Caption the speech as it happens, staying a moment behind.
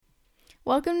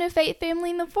Welcome to Faith,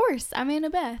 Family, and the Force. I'm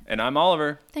Annabeth. And I'm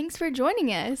Oliver. Thanks for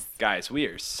joining us. Guys, we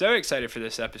are so excited for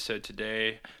this episode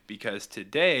today because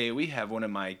today we have one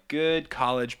of my good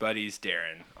college buddies,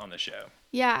 Daron, on the show.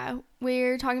 Yeah,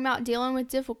 we're talking about dealing with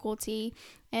difficulty,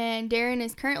 and Daron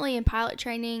is currently in pilot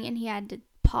training, and he had to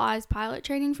pause pilot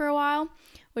training for a while,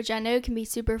 which I know can be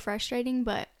super frustrating,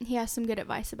 but he has some good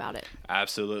advice about it.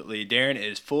 Absolutely. Daron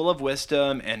is full of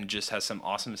wisdom and just has some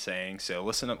awesome sayings, so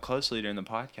listen up closely during the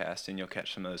podcast and you'll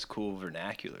catch some of those cool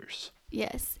vernaculars.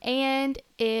 Yes, and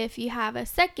if you have a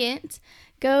second,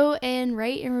 go and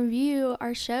rate and review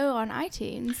our show on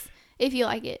iTunes if you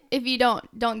like it. If you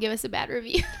don't give us a bad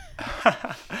review.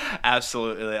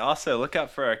 Absolutely. Also, look out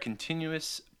for our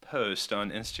continuous post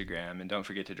on Instagram, and don't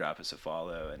forget to drop us a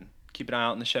follow and keep an eye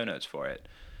out in the show notes for it.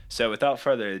 So without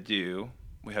further ado,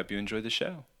 we hope you enjoy the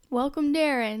show. Welcome,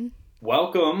 Daron.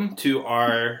 Welcome to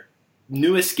our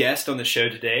newest guest on the show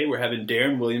today. We're having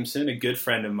Daron Williamson, a good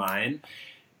friend of mine.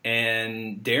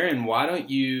 And Daron, why don't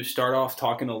you start off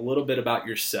talking a little bit about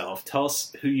yourself? Tell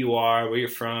us who you are, where you're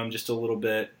from, just a little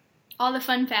bit. All the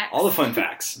fun facts. All the fun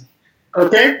facts.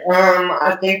 Okay.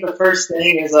 I think the first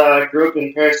thing is I grew up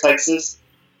in Paris, Texas.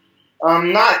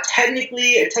 Not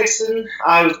technically a Texan.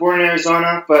 I was born in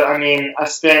Arizona, but I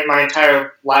spent my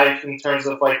entire life in terms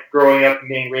of growing up and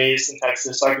being raised in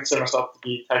Texas, so I consider myself to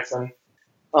be Texan.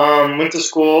 Went to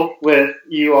school with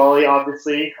you, Ollie,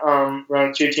 obviously. We're on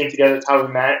the cheer team together. That's how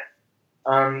we met.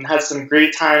 Had some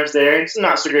great times there and some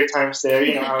not so great times there.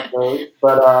 You know how it goes.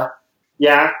 But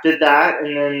yeah, did that,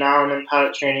 and then now I'm in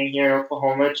pilot training here in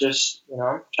Oklahoma. Just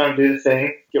trying to do the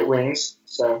thing, get wings.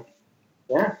 So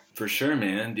yeah. For sure,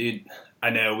 man. Dude, I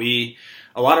know a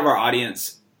lot of our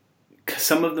audience,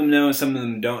 some of them know and some of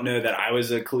them don't know that I was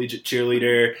a collegiate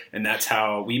cheerleader, and that's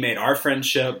how we made our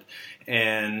friendship.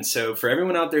 And so for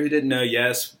everyone out there who didn't know,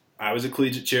 yes, I was a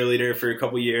collegiate cheerleader for a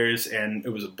couple years, and it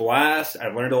was a blast. I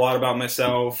learned a lot about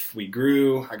myself. We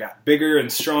grew. I got bigger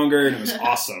and stronger, and it was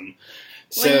awesome.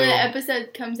 When the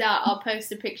episode comes out, I'll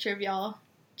post a picture of y'all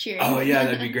cheering. Oh, yeah,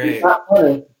 that'd be great.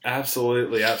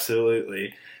 Absolutely,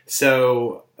 absolutely.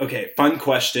 So, okay, fun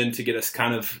question to get us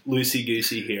kind of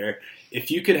loosey-goosey here. If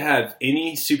you could have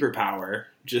any superpower,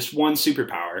 just one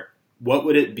superpower, what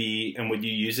would it be, and would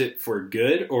you use it for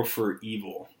good or for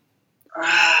evil?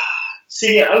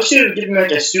 See, I should have given a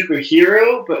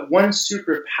superhero, but one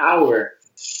superpower.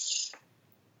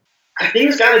 I think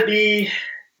it's got to be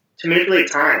to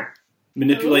manipulate time.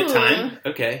 Manipulate Ooh. Time?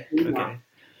 Okay, okay.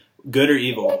 Good or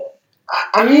evil?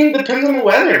 Depends on the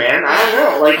weather, man. I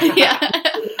don't know. Yeah.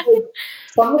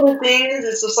 Some of the things,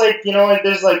 it's just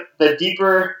there's the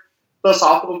deeper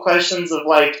philosophical questions of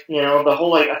the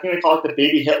whole I think they call it the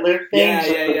baby Hitler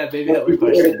thing. Yeah, baby Hitler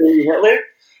question. Baby Hitler.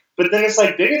 But then it's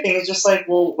bigger thing is just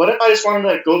well, what if I just wanted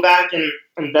to go back and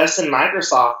invest in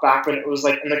Microsoft back when it was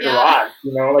in the garage?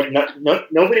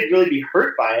 Nobody'd really be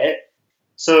hurt by it.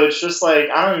 So it's just I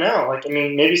don't know.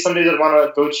 Maybe some days I'd want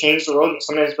to go change the world, and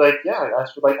some days I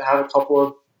just would like to have a couple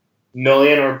of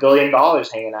 $1 or $1 billion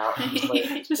hanging out.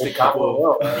 Just a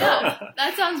couple. Yeah,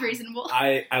 that sounds reasonable.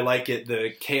 I like it. The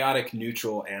chaotic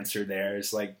neutral answer there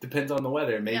is depends on the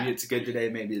weather. Maybe it's good today,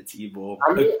 maybe it's evil.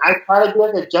 I try to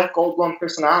be a Jeff Goldblum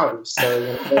personality.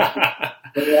 So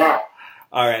yeah.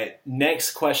 All right,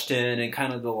 next question, and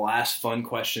kind of the last fun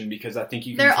question, because I think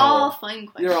you can They're all fun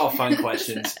questions. They're all fun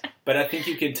questions, but I think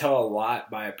you can tell a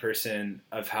lot by a person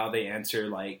of how they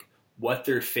answer, what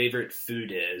their favorite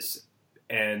food is.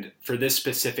 And for this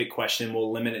specific question,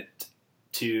 we'll limit it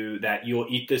to that you'll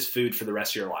eat this food for the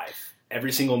rest of your life.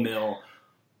 Every single meal,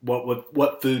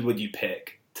 what food would you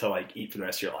pick to eat for the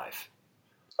rest of your life?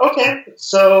 Okay,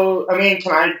 so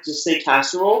can I just say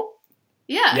casserole?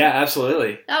 Yeah. Yeah,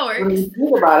 absolutely. That works. When you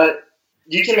think about it,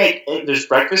 you can there's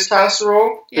breakfast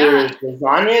casserole, there's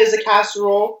lasagna is a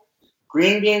casserole,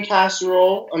 green bean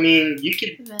casserole. You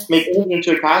could make anything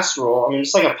into a casserole.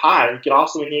 It's like a pie. You could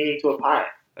also make anything into a pie.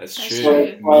 That's true.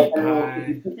 true. Like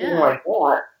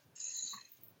that.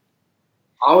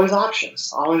 Always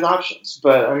options.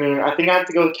 But I think I have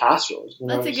to go with casseroles.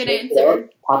 That's a good answer.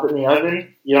 Pop it in the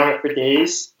oven, eat on it for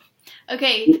days.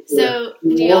 Okay, so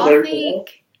do y'all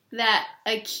think that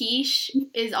a quiche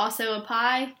is also a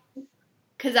pie?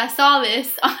 Because I saw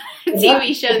this on a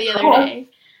TV show the other day.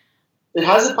 It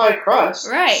has a pie crust.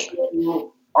 Right.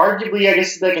 So arguably, I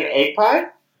guess it's like an egg pie.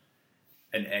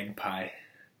 An egg pie.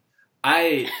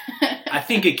 I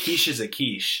think a quiche is a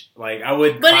quiche. I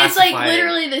would. But it's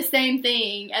literally the same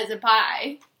thing as a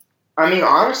pie.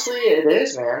 Honestly, it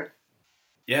is, man.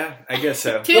 Yeah, I guess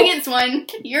so. 2 against 1.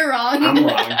 You're wrong. I'm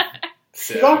wrong.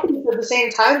 So. At the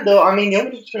same time, though, the only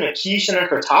difference between a quiche and a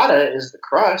frittata is the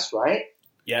crust, right?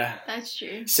 Yeah. That's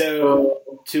true. So,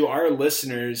 to our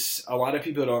listeners, a lot of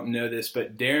people don't know this,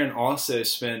 but Daron also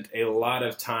spent a lot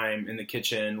of time in the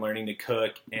kitchen learning to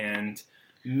cook and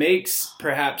makes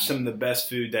perhaps some of the best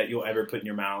food that you'll ever put in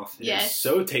your mouth. Yes. It's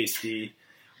so tasty.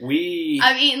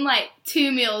 I've eaten like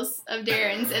 2 meals of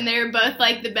Daron's, and they're both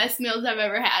like the best meals I've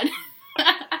ever had.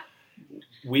 I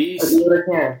do what I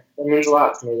can. It means a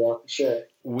lot to me, though, for sure.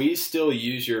 We still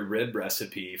use your rib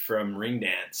recipe from Ring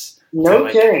Dance. No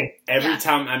kidding. Every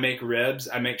time I make ribs,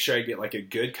 I make sure I get like a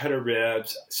good cut of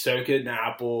ribs, soak it in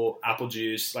apple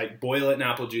juice, like boil it in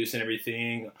apple juice and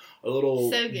everything. A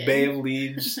little bay of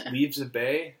leaves of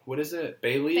bay. What is it?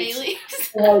 Bay leaves? Bay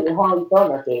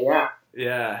leaves. Yeah.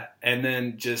 Yeah, and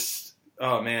then just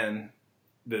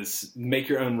make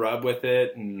your own rub with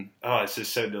it, and it's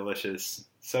just so delicious,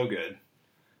 so good.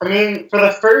 I mean, for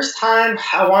the first time,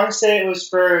 I want to say it was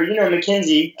for,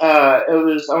 Mackenzie. I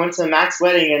went to Mac's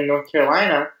wedding in North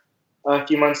Carolina a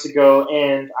few months ago,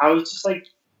 and I was just like,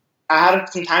 I had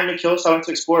some time to kill, so I went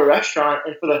to explore a restaurant,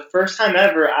 and for the first time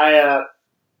ever, I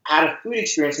had a food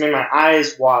experience that made my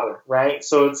eyes water, right?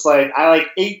 So it's like, I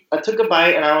took a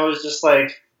bite, and I was just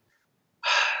like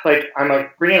I'm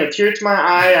like bringing a tear to my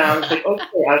eye, and I was like,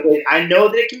 okay, I know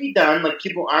that it can be done. Like,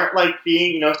 people aren't like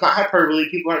being, it's not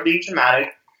hyperbole. People aren't being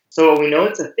dramatic. So we know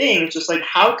it's a thing. It's just like,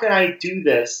 how can I do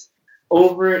this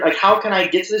how can I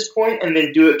get to this point and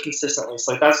then do it consistently?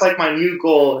 So like, that's like my new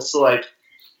goal is to like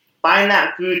find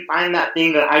that food, find that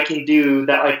thing that I can do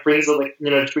that like brings just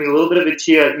brings a little bit of a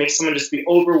tear, like makes someone just be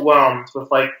overwhelmed with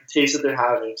like the taste that they're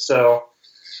having. So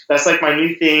that's like my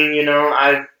new thing.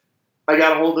 I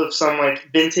got a hold of some like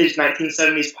vintage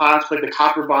 1970s pots, like the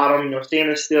copper bottom,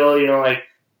 stainless steel, like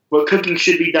what cooking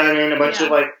should be done in, a bunch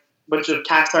of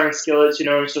cast iron skillets,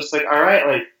 it's just like, all right,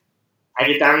 like I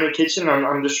get down in the kitchen,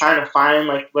 I'm just trying to find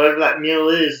like whatever that meal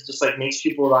is, just like makes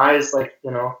people's eyes like,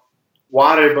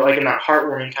 water, but like in that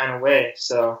heartwarming kind of way.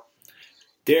 So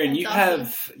Daron, you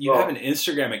have an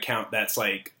Instagram account that's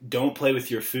like, don't play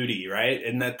with your foodie, right?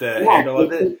 Isn't that the handle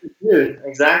of it? Dude,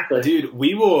 exactly. Dude,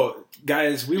 we will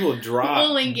drop.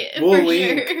 We'll link it. We'll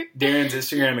link sure. Darren's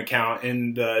Instagram account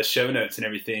in the show notes and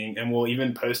everything, and we'll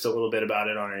even post a little bit about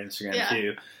it on our Instagram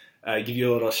too. Give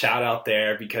you a little shout out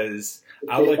there because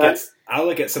I look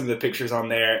at some of the pictures on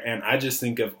there, and I just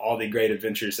think of all the great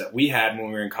adventures that we had when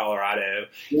we were in Colorado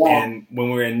and when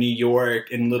we were in New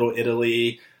York, in Little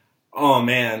Italy. Oh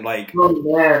man, that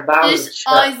was just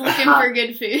always looking for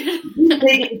good food. We didn't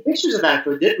take any pictures of that,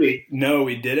 though, did we? No,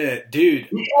 we didn't, dude.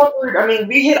 We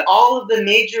hit all of the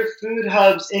major food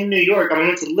hubs in New York. We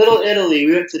went to Little Italy,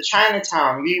 we went to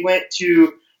Chinatown, we went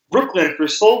to Brooklyn for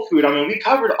soul food. We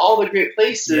covered all the great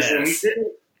places, and we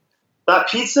didn't. That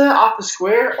pizza off the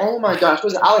square, oh my gosh,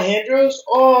 was it Alejandro's?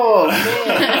 Oh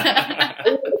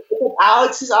man,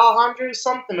 Alejandro's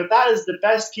something, but that is the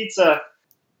best pizza.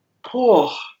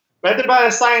 Oh. Right there by the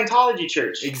Scientology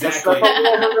church. Exactly.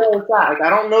 I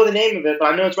don't know the name of it,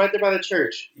 but I know it's right there by the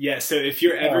church. Yeah, so if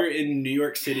you're ever in New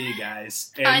York City,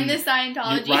 guys. Find the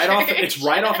Scientology church. It's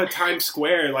right off of Times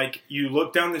Square. Like, you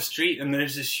look down the street, and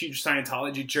there's this huge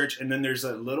Scientology church, and then there's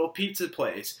a little pizza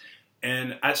place.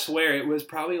 And I swear, it was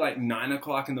probably like 9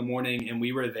 o'clock in the morning, and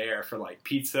we were there for like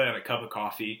pizza and a cup of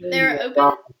coffee. They were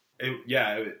open?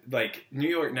 New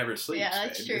York never sleeps. Yeah,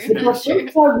 that's true. We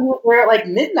were at like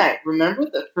midnight, remember?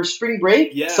 For spring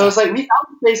break? Yeah. So it's like we found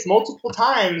the place multiple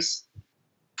times.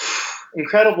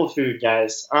 Incredible food,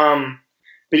 guys.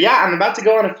 But yeah, I'm about to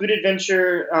go on a food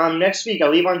adventure next week. I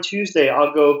leave on Tuesday.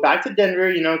 I'll go back to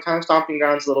Denver, kind of stomping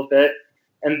grounds a little bit.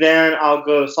 And then I'll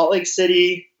go to Salt Lake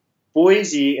City,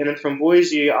 Boise, and then from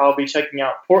Boise, I'll be checking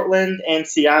out Portland and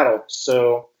Seattle.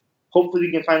 So hopefully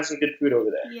we can find some good food over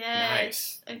there.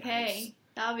 Yes. Nice. Okay. Nice.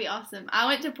 That'll be awesome. I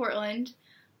went to Portland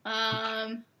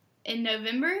in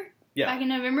November. Yeah. Back in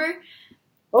November.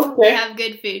 Okay. We have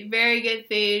good food. Very good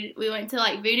food. We went to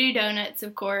like Voodoo Donuts,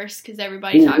 of course, because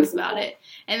everybody talks about it.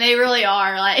 And they really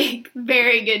are like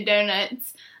very good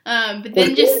donuts. But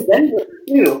then just... Denver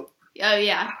too. Oh,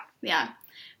 yeah. Yeah.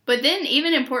 But then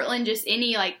even in Portland, just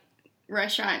any like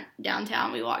restaurant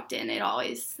downtown we walked in, it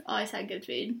always had good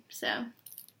food. So...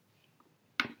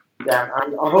 Yeah,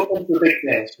 I'm hoping for big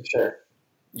things for sure.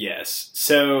 Yes.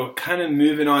 So kind of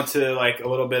moving on to like a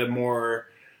little bit more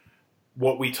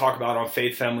what we talk about on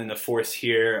Faith, Family, and the Force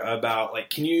here about like,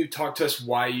 can you talk to us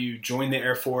why you joined the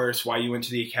Air Force, why you went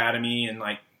to the academy and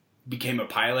like became a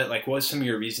pilot? Like what was some of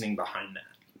your reasoning behind that?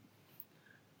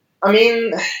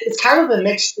 It's kind of a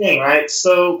mixed thing, right?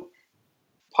 So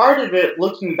part of it,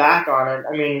 looking back on it,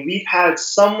 we've had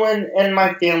someone in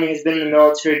my family has been in the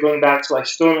military going back to like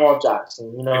Stonewall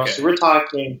Jackson, Okay. So we're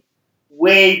talking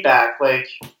way back, like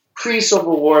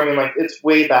pre-Civil War. It's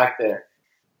way back there.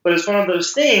 But it's one of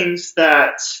those things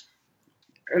that,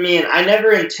 I mean, I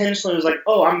never intentionally was like,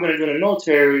 oh, I'm going to join the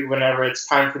military whenever it's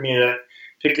time for me to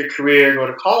pick a career, go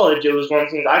to college. It was one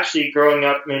thing that actually growing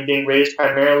up, I mean, being raised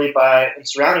primarily by and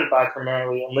surrounded by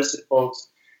primarily enlisted folks.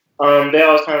 They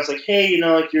always kind of was like, hey, you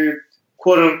know, like you're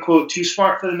quote unquote too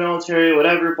smart for the military,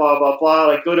 whatever, blah, blah, blah.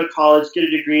 Like go to college, get a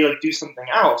degree, like do something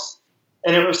else.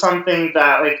 And it was something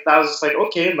that like, that was just like,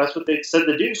 okay, that's what they said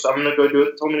to do. So I'm going to go do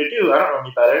what they told me to do. I don't know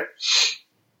any better.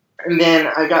 And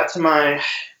then I got to my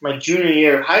junior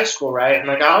year of high school, right? And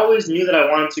like I always knew that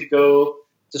I wanted to go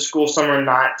to school somewhere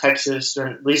not Texas, or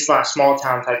at least not small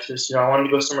town Texas. You know, I wanted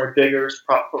to go somewhere bigger,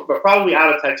 but probably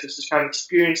out of Texas, just kind of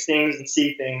experience things and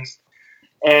see things.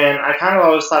 And I kind of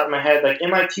always thought in my head, like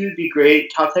MIT would be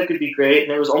great, Caltech would be great,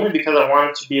 and it was only because I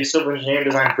wanted to be a civil engineer and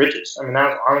design bridges. I mean, that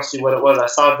was honestly what it was. I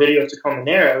saw a video of Tacoma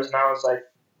Narrows, and I was like,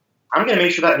 I'm going to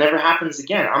make sure that never happens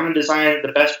again. I'm going to design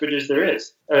the best bridges there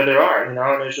are, you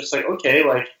know. And it was just like, okay,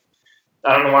 like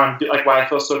I don't know why I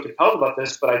feel so compelled about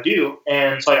this, but I do.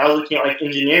 And so like I was looking at like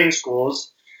engineering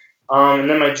schools, and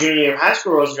then my junior year of high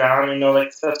school rolls around. You know,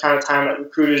 like that's kind of time that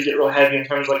recruiters get real heavy in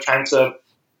terms of like trying to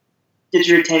get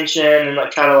your attention and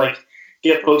like try to like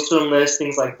get folks to enlist,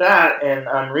 things like that. And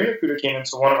Marine recruiter came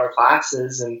into one of our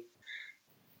classes and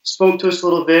spoke to us a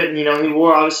little bit. And you know, he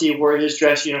wore his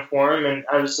dress uniform, and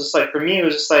I was just like, for me, it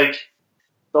was just like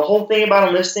the whole thing about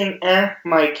enlisting,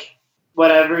 like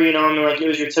whatever, you know. I mean, like it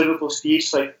was your typical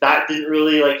speech, like that didn't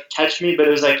really like catch me, but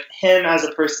it was like him as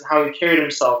a person, how he carried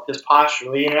himself, his posture,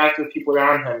 the way he interacted with people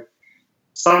around him.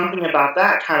 Something about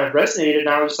that kind of resonated, and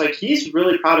I was like, he's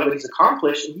really proud of what he's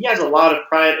accomplished, and he has a lot of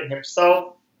pride in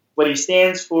himself, what he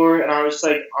stands for. And I was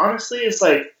like, honestly, it's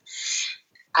like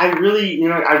I really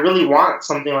want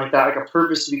something like that, like a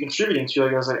purpose to be contributing to.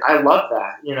 Like I was like, I love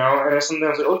that, you know. And it's something I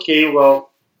was like, okay,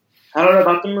 well, I don't know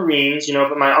about the Marines, you know,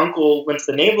 but my uncle went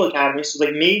to the Naval Academy, so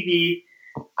like maybe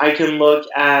I can look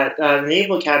at the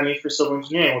Naval Academy for civil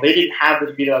engineering. Well, they didn't have the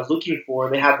degree that I was looking for.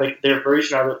 They had like their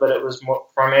version of it, but it was more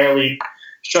primarily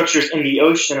structures in the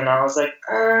ocean. And I was like,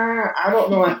 I don't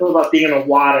know how I feel about being in the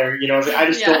water. You know, I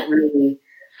just don't really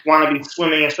want to be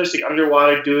swimming, especially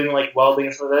underwater, doing like welding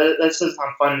and stuff. That doesn't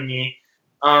sound fun to me.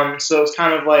 So it's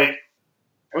kind of like,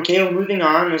 okay, well, moving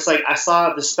on. It's like I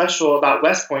saw the special about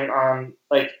West Point on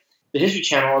like the History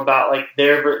Channel about like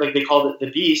like they called it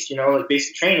the Beast, you know, like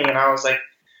basic training. And I was like,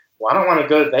 well, I don't want to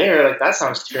go there. Like that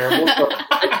sounds terrible. So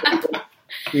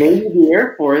maybe the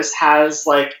Air Force has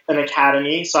like an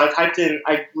academy. So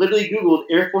I literally Googled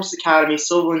Air Force Academy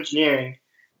Civil Engineering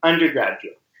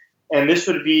undergraduate. And this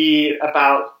would be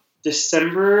about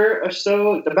December or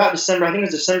so, I think it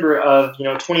was December of,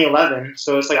 2011.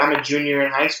 So it's like I'm a junior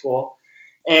in high school.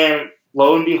 And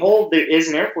lo and behold, there is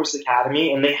an Air Force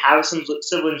Academy and they have some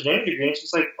civil engineering degree. And it's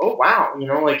just like, oh, wow,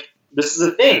 like this is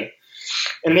a thing.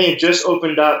 And they had just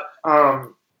opened up,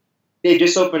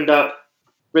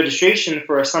 registration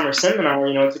for a summer seminar,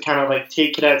 to kind of like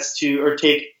take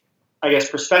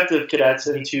prospective cadets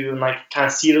into and like kind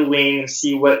of see the wing and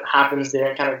see what happens there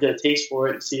and kind of get a taste for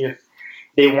it and see if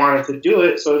they wanted to do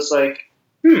it. So it's like,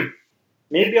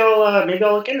 maybe I'll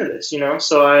look into this,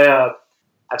 So I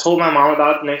told my mom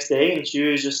about it the next day, and she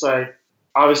was just like,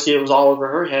 obviously it was all over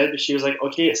her head, but she was like,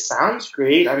 okay, it sounds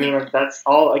great. I mean, like that's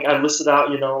all, like I listed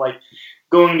out, like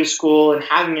going to school and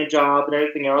having a job and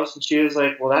everything else. And she was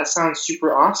like, well, that sounds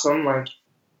super awesome. Like,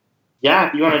 yeah,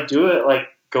 if you want to do it, like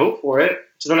go for it.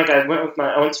 So then like I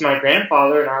went to my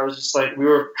grandfather, and I was just like, we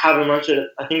were having lunch at,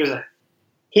 I think it was a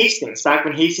Hastings, back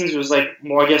when Hastings was like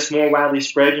more widely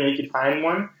spread, you could find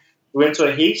one. We went to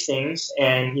a Hastings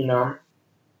and,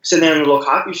 sitting there in a little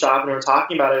coffee shop, and we were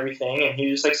talking about everything. And he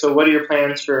was like, so what are your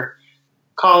plans for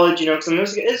college? Because it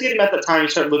was getting at that time you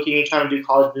start looking and trying to do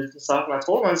college business and stuff. And I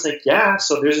told him, I was like, yeah,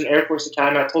 so there's an Air Force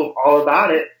Academy. I told him all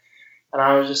about it. And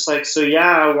I was just like, so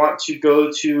yeah, I want to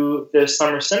go to this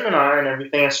summer seminar and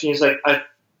everything. And he was like,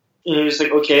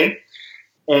 okay.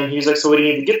 And he was like, so what do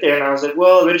you need to get there? And I was like,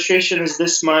 well, registration is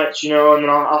this much, and then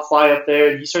I'll fly up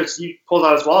there. And he pulls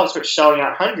out his wallet and starts shelling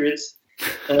out hundreds.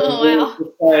 And wow.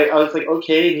 I was like,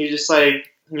 okay. And he just like,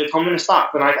 I'm going to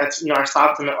stop. And I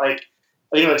stopped him at like,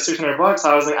 I think like $600.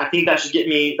 I was like, I think that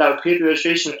would pay the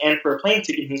registration and for a plane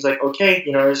ticket. And he's like, okay,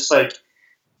 it's just like,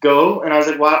 go. And I was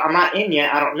like, well, I'm not in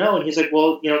yet. I don't know. And he's like,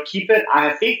 well, keep it. I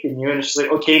have faith in you. And it's just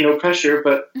like, okay, no pressure,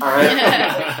 but all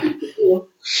right.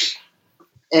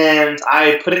 And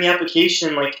I put in the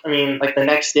application, the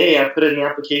next day, I put in the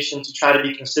application to try to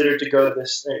be considered to go to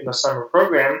this summer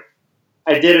program.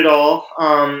 I did it all.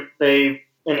 An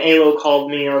ALO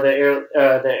called me,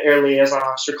 the air liaison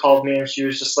officer called me, and she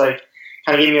was just like,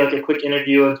 kind of gave me like a quick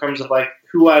interview in terms of like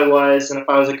who I was and if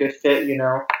I was a good fit,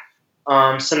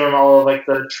 sent on all of like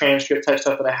the transcript type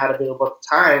stuff that I had available at the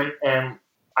time, and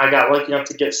I got lucky enough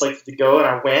to get selected to go, and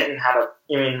I went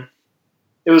and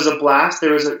it was a blast.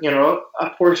 There was a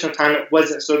portion of time that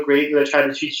wasn't so great that I tried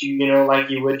to teach you, like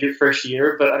you would your first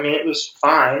year, but I mean, it was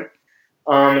fine.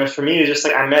 And for me, it was just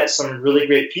like I met some really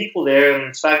great people there, and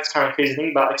in fact, it's kind of crazy to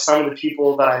think about. Like some of the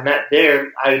people that I met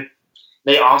there,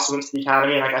 they also went to the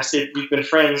academy, and like I said, we've been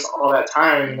friends all that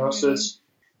time, So it's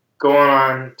going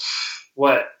on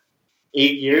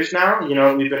 8 years now.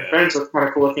 We've been friends, so it's kind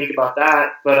of cool to think about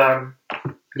that. But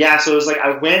yeah, so it was like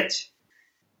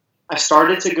I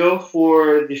started to go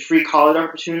for the free college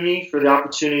opportunity, for the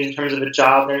opportunities in terms of a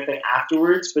job and everything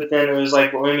afterwards. But then it was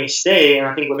like what made me stay, and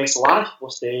I think what makes a lot of people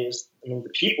stay is the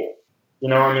people.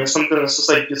 Something that's just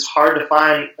like it's hard to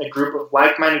find a group of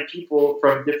like-minded people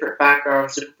from different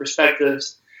backgrounds, different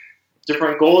perspectives,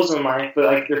 different goals in life, but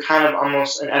like they're kind of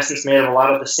almost in essence made of a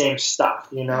lot of the same stuff.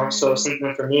 So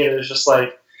something for me that was just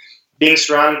like being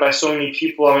surrounded by so many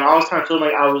people. I always kind of feeling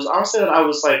like I was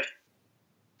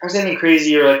anything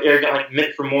crazy or like arrogant, like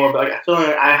meant for more, but like I feel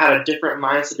like I had a different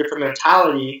mindset, different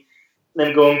mentality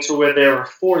than going to where there were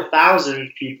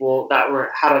 4,000 people that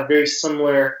had a very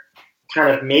similar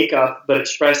kind of makeup, but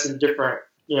expressed in different,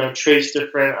 traits,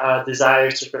 different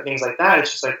desires, different things like that.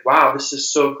 It's just like, wow, this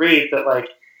is so great that like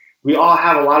we all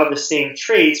have a lot of the same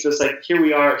traits, but it's like here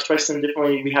we are expressed them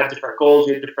differently. We have different goals,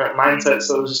 we have different mindsets.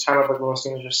 So it was just kind of like one of those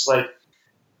things, just like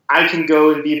I can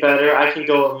go and be better. I can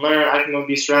go and learn. I can go and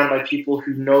be surrounded by people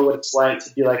who know what it's like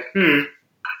to be like,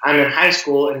 I'm in high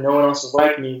school and no one else is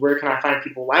like me. Where can I find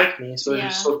people like me? So it's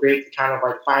just so great to kind of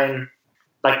like find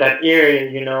like that area,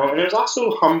 And it was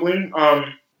also humbling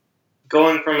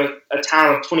going from a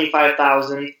town of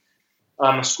 25,000,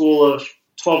 a school of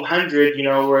 1,200,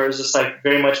 where it was just like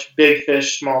very much big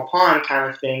fish, small pond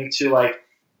kind of thing, to like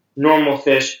normal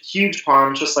fish, huge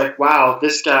pond. Just like, wow,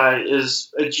 this guy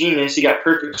is a genius. He got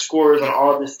perfect scores on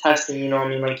all of this testing.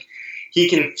 Like he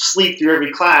can sleep through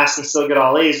every class and still get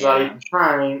all A's without even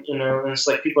trying. And it's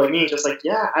like people like me, just like,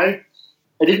 I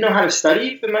didn't know how to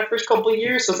study for my first couple of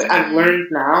years, so it's like I've learned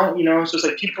now. It's just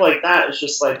like people like that. It's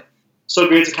just like so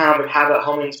great to kind of like have that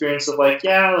humbling experience of like,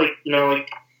 like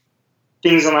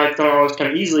things in life don't always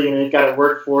come easily, and you've got to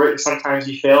work for it. And sometimes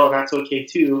you fail, and that's okay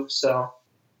too. So.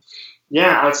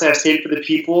 Yeah, I would say I stayed for the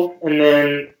people, and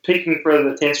then picking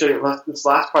to answer this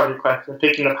last part of the question,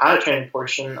 picking the pilot training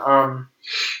portion,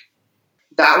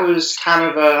 that was kind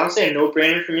of I don't say a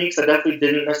no-brainer for me, because I definitely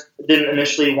didn't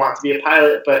initially want to be a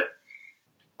pilot, but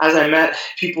as I met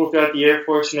people throughout the Air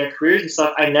Force and their careers and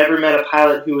stuff, I never met a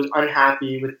pilot who was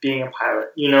unhappy with being a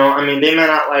pilot. They may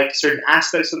not like certain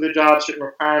aspects of their job, certain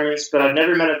requirements, but I've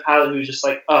never met a pilot who was just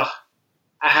like, ugh,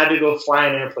 I had to go fly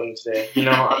an airplane today.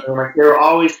 Like they were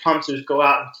always pumped to just go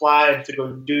out and fly and to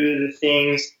go do the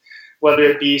things, whether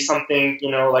it be something,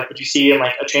 like what you see in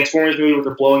like a Transformers movie where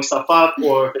they're blowing stuff up,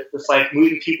 or if it's like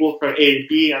moving people from A to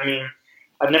B.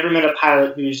 I've never met a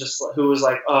pilot who was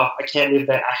like, oh, I can't believe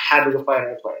that I had to go fly an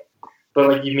airplane. But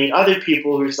like you meet other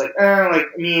people who are just like,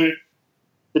 the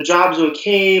job's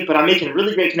okay, but I'm making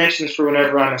really great connections for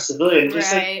whenever I'm a civilian.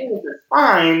 Just like, they're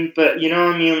fine, but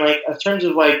like in terms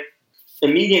of like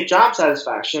immediate job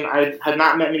satisfaction, I had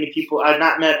not met many people. I had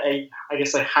not met a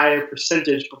higher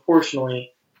percentage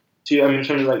proportionally to, in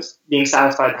terms of like being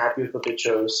satisfied and happy with what they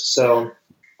chose. So,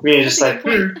 it's just like,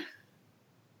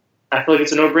 I feel like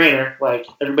it's a no-brainer. Like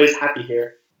everybody's happy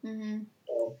here. Mm-hmm.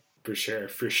 So. For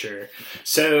sure.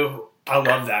 So I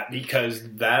love that, because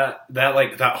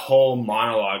that whole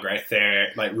monologue right there,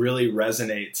 like really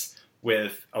resonates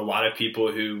with a lot of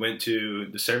people who went to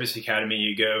the service academy.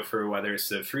 You go for whether it's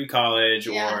the free college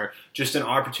or just an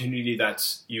opportunity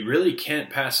that's you really can't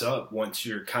pass up once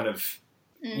you're kind of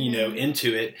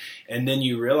into it, and then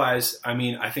you realize,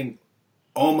 I think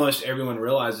almost everyone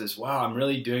realizes, wow, I'm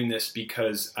really doing this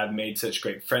because I've made such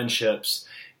great friendships,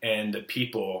 and the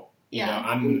people,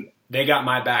 they got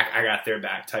my back, I got their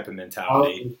back type of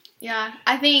mentality. Yeah,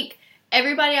 I think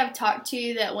everybody I've talked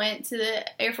to that went to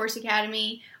the Air Force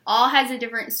Academy all has a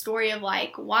different story of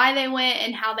like why they went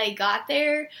and how they got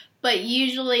there, but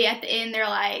usually at the end they're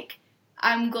like,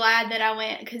 I'm glad that I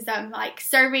went because I'm like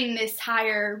serving this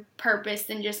higher purpose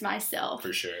than just myself.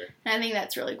 For sure. And I think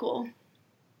that's really cool.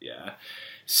 Yeah.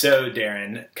 So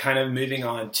Daron, kind of moving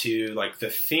on to like the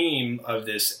theme of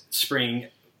these spring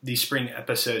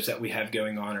episodes that we have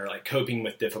going on are like coping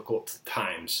with difficult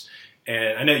times.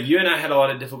 And I know you and I had a lot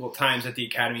of difficult times at the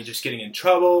academy, just getting in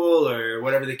trouble or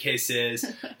whatever the case is.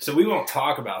 So we won't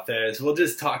talk about those. We'll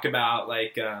just talk about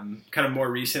like kind of more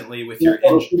recently with your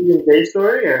day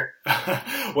story or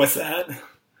what's that?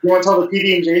 You want to tell the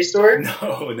PB&J story? No.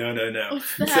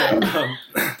 What's that?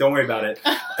 So, don't worry about it.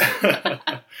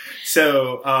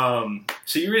 So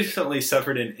you recently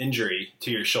suffered an injury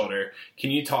to your shoulder.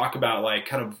 Can you talk about like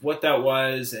kind of what that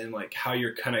was and like how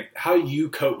you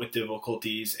cope with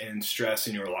difficulties and stress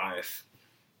in your life?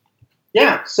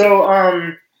 Yeah.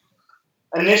 So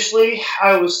initially,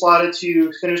 I was slotted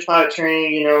to finish pilot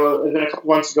training. You know, it's been a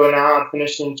couple months ago now. I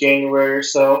finished in January or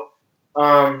so.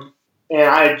 And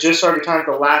I had just started kind of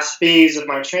the last phase of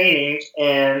my training,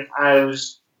 and I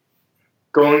was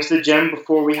going to the gym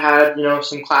before we had, you know,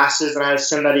 some classes and I had to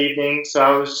send that evening. So I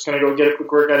was just going to go get a quick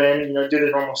workout in, you know, do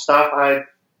the normal stuff. I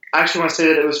actually want to say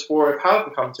that it was for a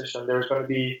powerlifting competition. There was going to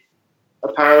be a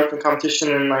powerlifting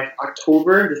competition in like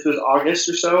October. This was August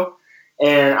or so.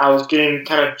 And I was getting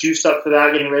kind of juiced up for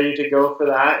that, getting ready to go for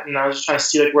that. And I was just trying to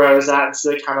see like where I was at and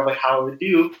see like kind of like how I would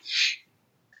do.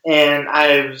 And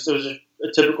it was a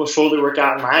typical shoulder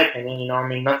workout in my opinion, you know, I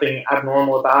mean, nothing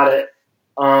abnormal about it.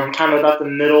 Kind of about the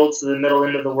middle to the middle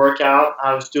end of the workout,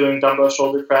 I was doing dumbbell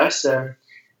shoulder press, and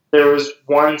there was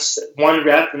one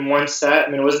rep and one set.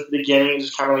 I mean, it wasn't the beginning, it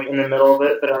was kind of like in the middle of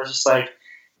it, but I was just like,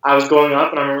 I was going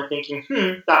up, and I remember thinking,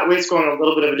 that weight's going a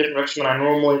little bit of a different direction than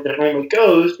it normally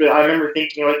goes, but I remember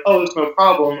thinking, like, oh, it's no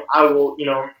problem, I will, you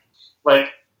know, like,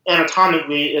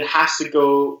 anatomically, it has to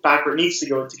go back where it needs to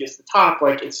go to get to the top,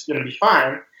 like, it's going to be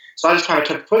fine. So I just kind of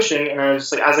kept pushing, and I was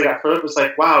just like, as I got further, it was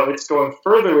like, wow, it's going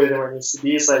further away than where it needs to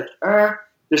be. It's like,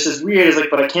 this is weird. It's like,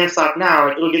 but I can't stop now.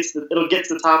 Like, it'll get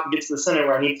to the top and get to the center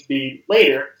where I need to be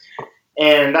later.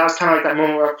 And that was kind of like that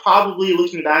moment where probably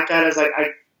looking back at it, as like,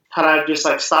 had I just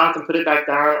like stopped and put it back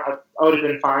down, I would have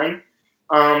been fine.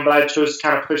 But I chose to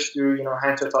kind of push through. You know,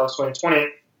 hindsight's always 20/20.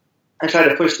 I tried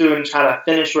to push through and try to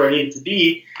finish where I needed to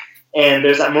be. And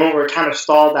there's that moment where it kind of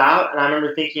stalled out, and I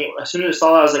remember thinking, as soon as it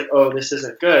stalled out, I was like, oh, this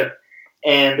isn't good.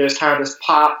 And there's kind of this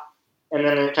pop, and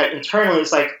then internally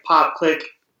it's like pop, click,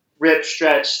 rip,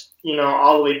 stretch, you know,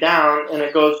 all the way down, and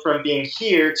it goes from being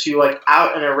here to like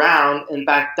out and around and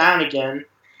back down again.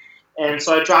 And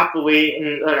so I dropped the weight,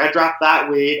 and I dropped that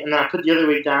weight, and then I put the other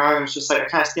weight down, and it's just like I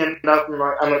kind of stand up, and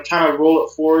I'm like trying to roll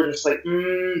it forward, and it's like,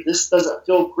 this doesn't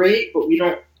feel great, but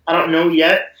I don't know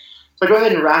yet. So I go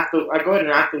ahead and rack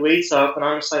the weights up, and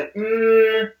I'm just like,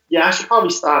 yeah, I should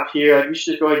probably stop here. Like, we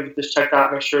should go ahead and get this checked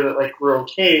out, make sure that like we're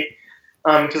okay.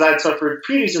 Because I had suffered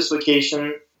previous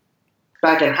dislocation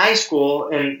back in high school,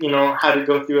 and you know had to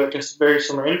go through like a very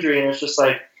similar injury, and it's just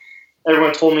like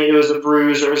everyone told me it was a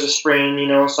bruise or it was a sprain, you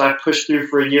know. So I pushed through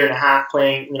for a year and a half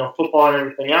playing, you know, football and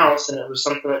everything else, and it was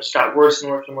something that just got worse and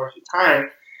worse and worse with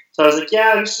time. So I was like,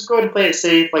 yeah, let's just go ahead and play it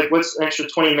safe. Like, what's an extra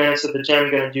 20 minutes of the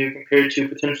gym going to do compared to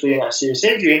potentially that serious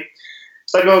injury?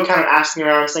 So I go kind of asking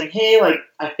around, saying, hey, like,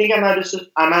 I think I might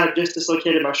have just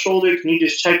dislocated my shoulder. Can you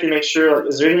just check and make sure, like,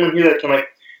 is there anyone here that can, like,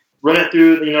 run it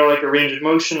through, you know, like a range of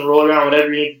motion, roll around,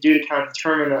 whatever you need to do to kind of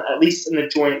determine, at least in the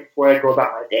joint, before I go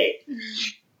about my day.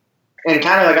 Mm-hmm. And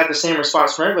kind of I got the same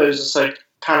response from everybody. It was just, like,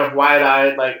 kind of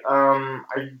wide-eyed, like,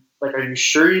 are you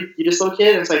sure you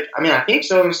dislocated? And it's like, I mean, I think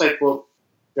so. And it's like, well,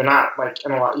 you're not like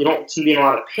you don't seem to be in a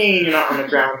lot of pain. You're not on the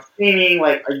ground screaming.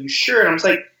 Like, are you sure? And I'm just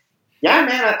like, yeah,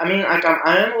 man. I mean, like,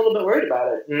 I am a little bit worried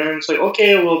about it. And then it's like,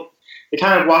 okay, well, they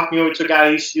kind of walked me over to a guy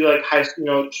who used to do like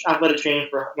athletic training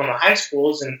for one of the high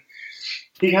schools, and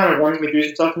he kind of runs me through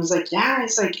some stuff. And he's like, yeah,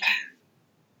 it's like,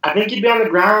 I think you'd be on the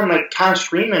ground like kind of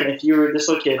screaming if you were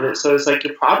dislocated. So it's like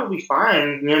you're probably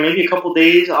fine. You know, maybe a couple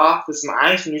days off with some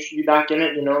ice, and you should be back in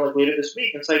it. You know, like later this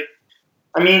week. And it's like,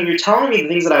 I mean, you're telling me the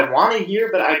things that I want to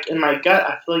hear, but in my gut,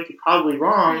 I feel like you're probably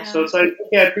wrong. Yeah. So it's like,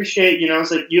 okay, I appreciate, you know,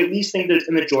 it's like you at least think that it's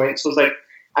in the joint. So it's like,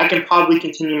 I can probably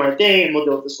continue my day and we'll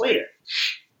deal with this later.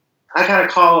 I kind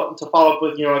of call to follow up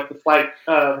with, you know, like the flight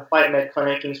med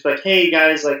clinic, and it's like, hey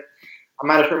guys, like, I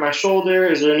might have hurt my shoulder.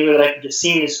 Is there any way that I can get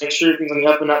seen? Just make sure everything's on the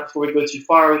up and up before we go too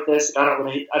far with this.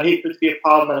 Like, I'd hate for it to be a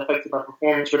problem that affected my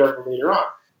performance or whatever later on.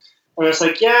 And it's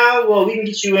like, yeah, well, we can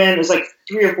get you in. It's like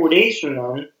 3 or 4 days from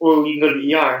then, or we can go to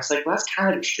the ER. It's like, well, that's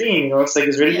kind of extreme, you know. It's like,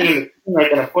 is there anything in between,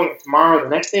 like an appointment tomorrow or the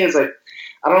next day? It's like,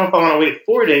 I don't know if I want to wait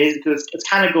 4 days because it's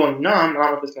kind of going numb. I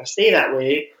don't know if it's going to stay that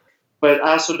way, but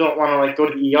I also don't want to like go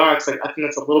to the ER. It's like, I think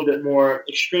that's a little bit more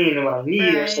extreme than what I need. Right.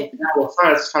 And it's like, yeah, well,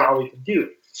 fine, that's kind of all we can do.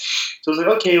 So I was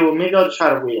like, okay, well, maybe I'll just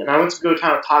try to wait. And I went to go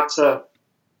kind of talk to,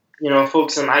 you know,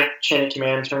 folks in my chain of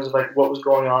command in terms of like what was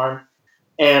going on.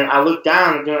 And I looked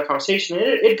down during that conversation.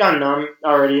 It got numb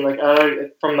already, like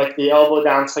from like the elbow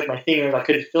down to like my fingers. I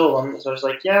couldn't feel them, so I was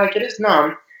like, yeah, like it is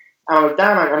numb. And I looked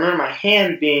down. I remember my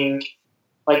hand being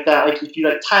like that, like if you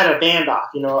like tied a band off,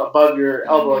 you know, above your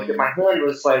elbow. Like my hand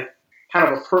was like kind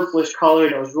of a purplish color,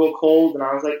 and it was real cold. And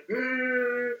I was like,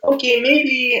 okay,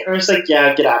 maybe. And I was like,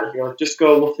 yeah, get out of here. Like, just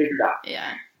go. We'll figure it out.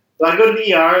 Yeah. So I go to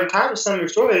the ER and kind of similar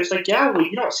story. It's like, yeah, well,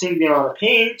 you don't seem to be in a lot of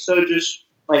pain, so just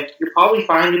like you're probably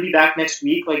fine to be back next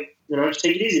week. Like, just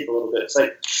take it easy for a little bit. It's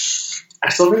like, I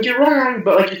still think you're wrong,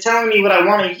 but like you're telling me what I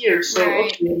want to hear, so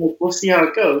Right. okay, we'll see how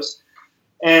it goes.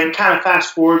 And kind of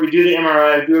fast forward, we do the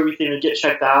MRI, do everything to get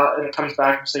checked out, and it comes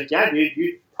back and it's like, yeah, dude,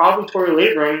 you probably tore your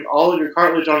labrum. All of your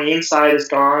cartilage on the inside is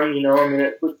gone.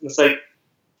 It's like,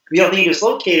 we don't think you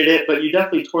dislocated it, but you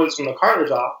definitely tore some of the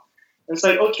cartilage off. And it's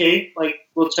like, okay, like,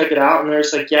 we'll check it out. And they're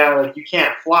just like, yeah, like, you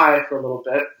can't fly for a little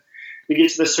bit. We get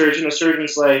to the surgeon. The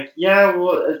surgeon's like, yeah,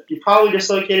 well, you probably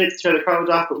dislocated to tear the cartilage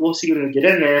off, but we'll see when we get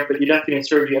in there. But you definitely need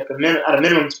surgery at a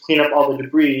minimum to clean up all the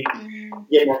debris,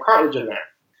 get more cartilage in there.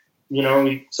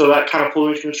 So that kind of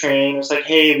pulled me from training. It was like,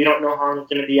 hey, we don't know how long you're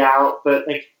going to be out, but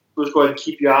like, we'll go ahead and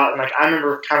keep you out. And like, I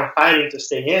remember kind of fighting to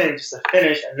stay in just to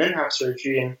finish and then have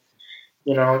surgery. And,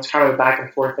 it's kind of a back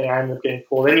and forth thing. I ended up getting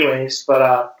pulled anyways,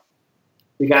 but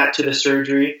we got to the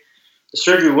surgery. The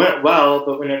surgery went well,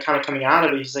 but when they're kind of coming out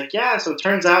of it, he's like, yeah, so it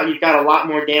turns out you've got a lot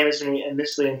more damage than we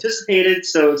initially anticipated.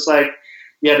 So it's like,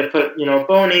 we had to put,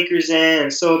 bone anchors in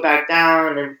and sew it back down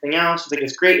and everything else. It's like,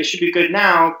 it's great. It should be good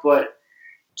now, but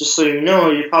just so you know,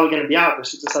 you're probably going to be out for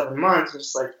 6 to 7 months.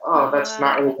 It's like, oh, that's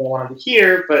not really what I wanted to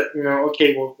hear, but,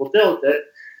 okay, we'll deal with it.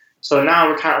 So now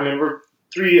we're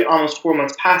 3, almost 4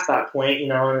 months past that point,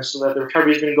 and so that the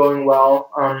recovery's been going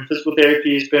well. Physical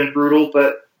therapy has been brutal,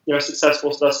 but,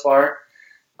 successful thus far.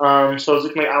 So I was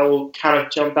looking like I will kind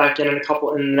of jump back in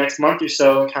the next month or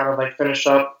so and kind of like finish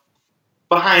up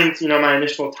behind, my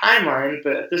initial timeline.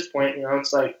 But at this point,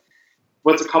 it's like,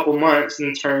 what's a couple months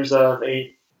in terms of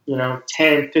a,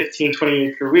 10, 15,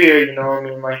 20-year career,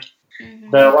 like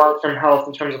the long-term health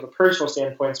in terms of a personal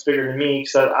standpoint is bigger than me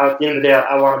because at the end of the day,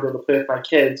 I want to be able to play with my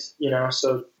kids,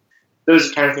 so those are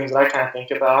the kind of things that I kind of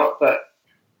think about. But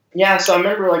yeah, so I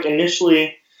remember like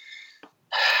initially,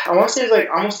 I want to say it was like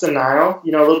almost denial, a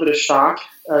little bit of shock.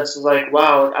 It's like,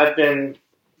 wow, I've been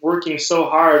working so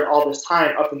hard all this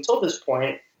time up until this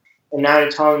point, and now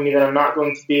you're telling me that I'm not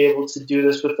going to be able to do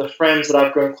this with the friends that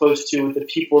I've grown close to, with the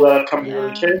people that I've come to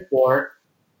really care for.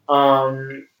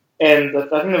 And I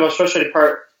think the most frustrating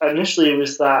part initially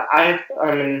was that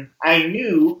I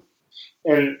knew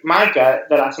in my gut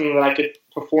that that's something that I could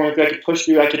perform through, I could push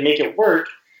through, I could make it work.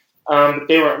 But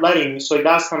they weren't letting me. So like,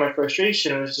 that's kind of my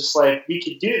frustration. It was just like, we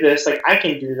could do this. Like, I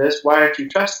can do this. Why aren't you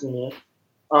trusting me?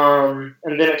 And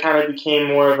then it kind of became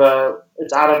more of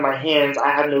it's out of my hands.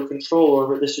 I have no control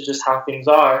over it. This is just how things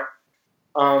are.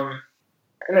 And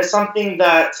it's something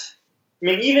that,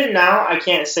 even now I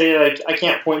can't say I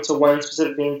can't point to one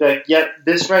specific thing that, yep,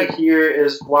 this right here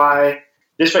is why,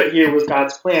 this right here was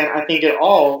God's plan. I think it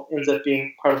all ends up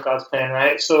being part of God's plan,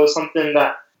 right? So something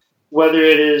that, whether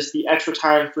it is the extra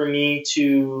time for me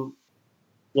to,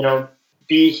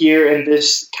 be here in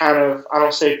this kind of, I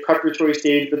don't say preparatory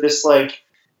stage, but this like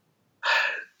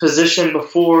position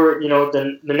before,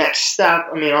 the next step.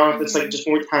 I don't know if it's like just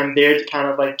more time there to kind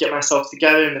of like get myself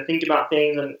together and to think about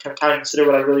things and kind of consider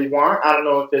what I really want. I don't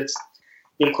know if it's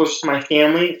being closer to my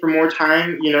family for more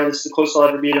time. This is the closest I'll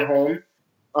ever be to home.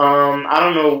 I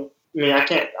don't know. I don't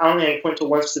think I can point to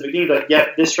one specific thing, but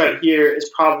yet this right here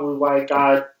is probably why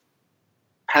God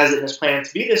has it in his plan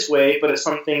to be this way. But it's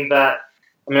something that,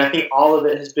 I think all of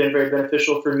it has been very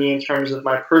beneficial for me in terms of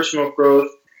my personal growth,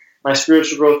 my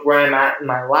spiritual growth, where I'm at in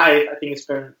my life. I think it's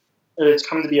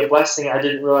come to be a blessing. I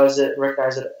didn't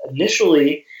recognize it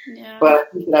initially, but I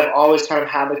think that I've always kind of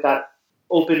had like that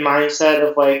open mindset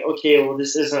of like, okay, well,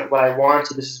 this isn't what I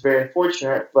wanted. This is very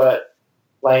unfortunate, but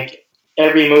like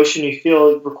every emotion you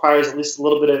feel requires at least a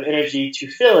little bit of energy to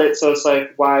feel it. So it's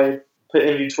like, why put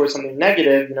energy towards something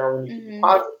negative, when you can be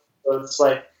positive? So it's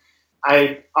like,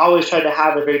 I always tried to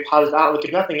have a very positive outlook.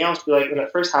 If nothing else, be like, when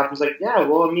it first happened, it was like, yeah,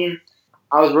 well,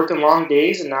 I was working long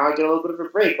days and now I get a little bit of a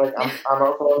break. Like, I'm not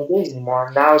working long days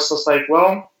anymore. Now it's just like,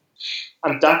 well,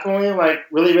 I'm definitely like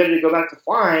really ready to go back to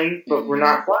flying, but we're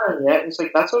not flying yet. And it's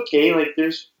like, that's okay. Like,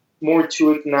 there's more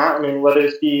to it than that. Whether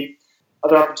it's be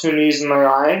other opportunities in my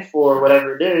life or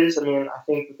whatever it is, I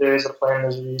think that there is a plan,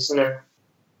 there's a reason. And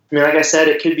like I said,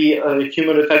 it could be a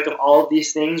cumulative effect of all of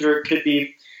these things, or it could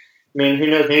be, who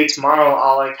knows, maybe tomorrow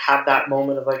I'll like have that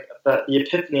moment of like the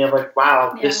epiphany of like,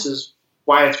 wow, this is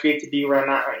why it's great to be where I'm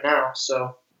at right now.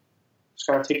 So just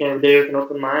kind of taking every day with an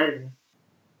open mind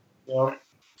and,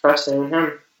 trusting in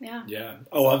him. Yeah.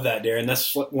 I love that, Daron.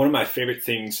 That's one of my favorite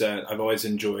things that I've always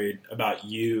enjoyed about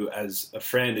you as a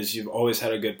friend is you've always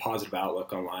had a good positive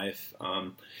outlook on life.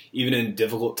 Even in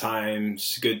difficult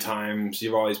times, good times,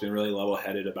 you've always been really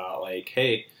level-headed about like,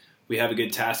 hey, we have a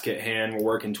good task at hand. We're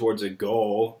working towards a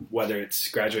goal, whether it's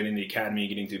graduating the academy,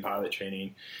 getting through pilot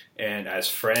training, and as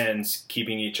friends,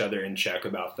 keeping each other in check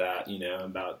about that,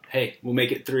 about, hey, we'll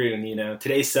make it through, and,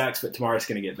 today sucks, but tomorrow's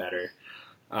going to get better.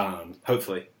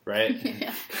 Hopefully, right?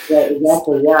 Yeah. Yeah,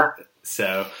 exactly, yeah.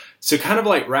 So kind of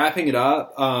like wrapping it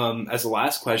up, as a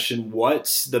last question,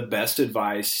 what's the best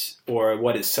advice, or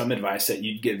what is some advice that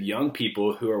you'd give young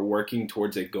people who are working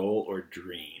towards a goal or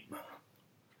dream?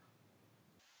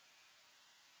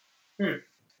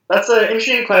 That's an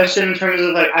interesting question in terms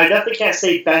of, like, I definitely can't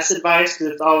say best advice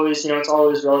because it's always, it's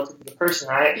always relative to the person,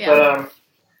 right? Yeah. But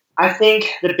I think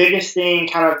the biggest thing,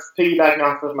 kind of piggybacking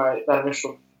off of that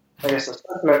initial, I guess,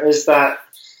 assessment, is that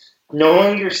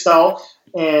knowing yourself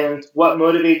and what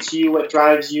motivates you, what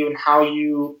drives you, and how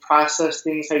you process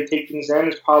things, how you take things in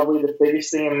is probably the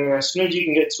biggest thing. I mean, as soon as you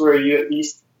can get to where you at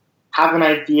least have an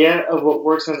idea of what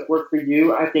works and doesn't work for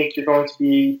you, I think you're going to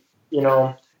be,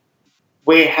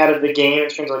 way ahead of the game in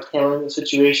terms of, like, handling the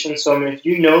situation. So, I mean, if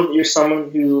you know that you're someone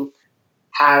who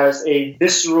has a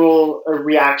visceral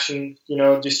reaction,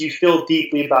 just you feel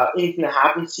deeply about anything that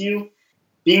happens to you,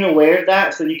 being aware of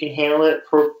that so that you can handle it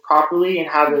properly and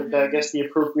have, the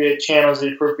appropriate channels,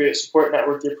 the appropriate support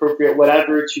network, the appropriate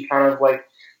whatever to kind of, like,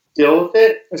 deal with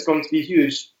it is going to be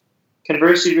huge.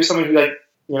 Conversely, if you're someone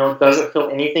who, doesn't feel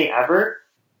anything ever,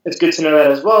 it's good to know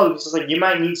that as well, because it's like you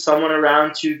might need someone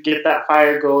around to get that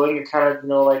fire going and kind of,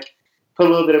 put a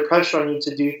little bit of pressure on you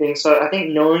to do things. So I think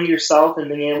knowing yourself and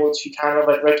being able to kind of,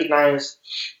 like, recognize,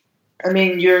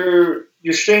 your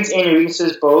strengths and your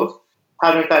weaknesses both,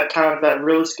 having that kind of that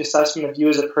realistic assessment of you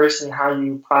as a person, how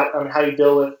you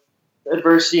deal with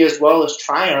adversity as well as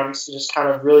triumphs, just kind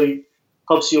of really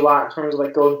helps you a lot in terms of,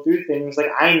 like, going through things.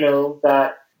 Like, I know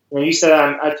that, you said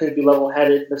I tend to be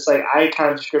level-headed, but it's like I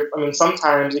kind of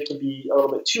sometimes it can be a little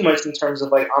bit too much in terms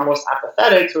of, like, almost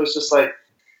apathetic. So it's just like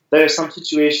there are some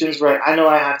situations where I know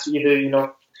I have to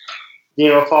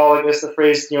either, follow, I guess, the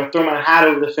phrase, throw my hat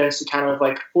over the fence to kind of,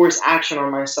 like, force action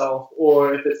on myself,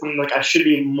 or if it's something like I should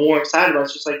be more excited about,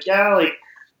 it's just like, yeah, like,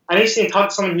 I need to talk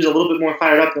to someone who's a little bit more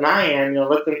fired up than I am,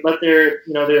 let their,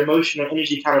 their emotion and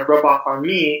energy kind of rub off on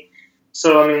me.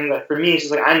 So, like, for me, it's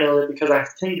just like, I know that because I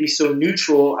tend to be so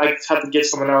neutral, I have to get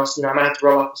someone else, I might have to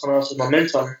rub off someone else's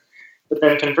momentum. But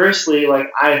then conversely, like,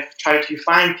 I try to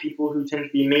find people who tend to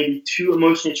be maybe too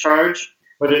emotionally charged,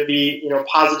 whether it be,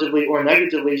 positively or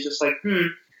negatively. It's just like, you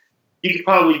could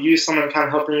probably use someone to kind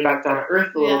of help bring you back down to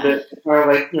earth a little bit,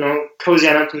 or, like, cozy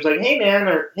on up to him, like, hey man,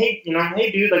 or hey,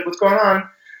 hey dude, like, what's going on?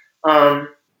 And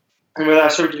whether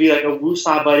that serve to be like a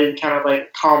woosah buddy to kind of,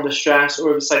 like, calm the stress,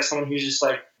 or if it's like someone who's just,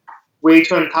 like, way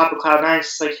too on top of cloud nine.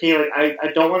 It's just like, hey, like,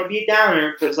 I don't want to be a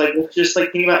downer, but it's like, let's just,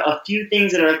 like, think about a few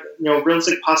things that are,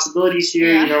 realistic possibilities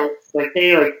here. Like,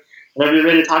 hey, like, whenever you're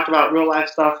ready to talk about real life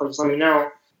stuff, like, just let me know.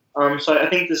 So I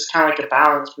think this is kind of like a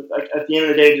balance, but, like, at the end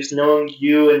of the day, just knowing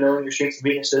you and knowing your strengths and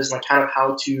weaknesses, and, like, kind of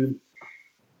how to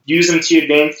use them to your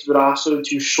advantage, but also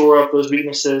to shore up those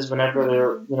weaknesses whenever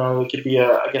they're, it could be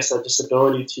a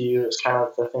disability to you, is kind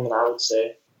of the thing that I would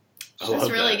say.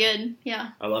 That's really good. Yeah.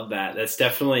 I love that. That's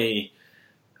definitely,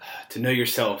 to know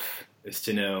yourself is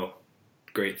to know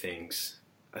great things.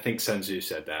 I think Sun Tzu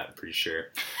said that, I'm pretty sure.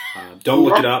 Don't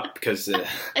look it up because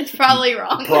it's probably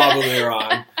wrong. Probably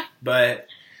wrong. But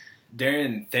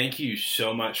Daron, thank you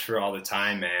so much for all the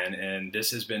time, man. And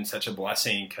this has been such a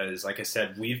blessing because, like I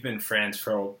said, we've been friends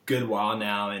for a good while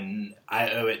now, and I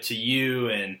owe it to you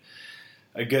and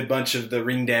a good bunch of the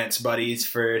ring dance buddies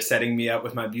for setting me up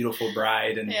with my beautiful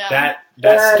bride. And that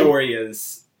story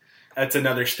that's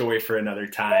another story for another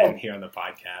time here on the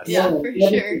podcast. Yeah, for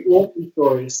sure.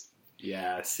 Stories.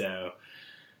 Yeah, so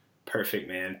perfect,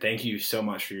 man. Thank you so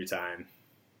much for your time.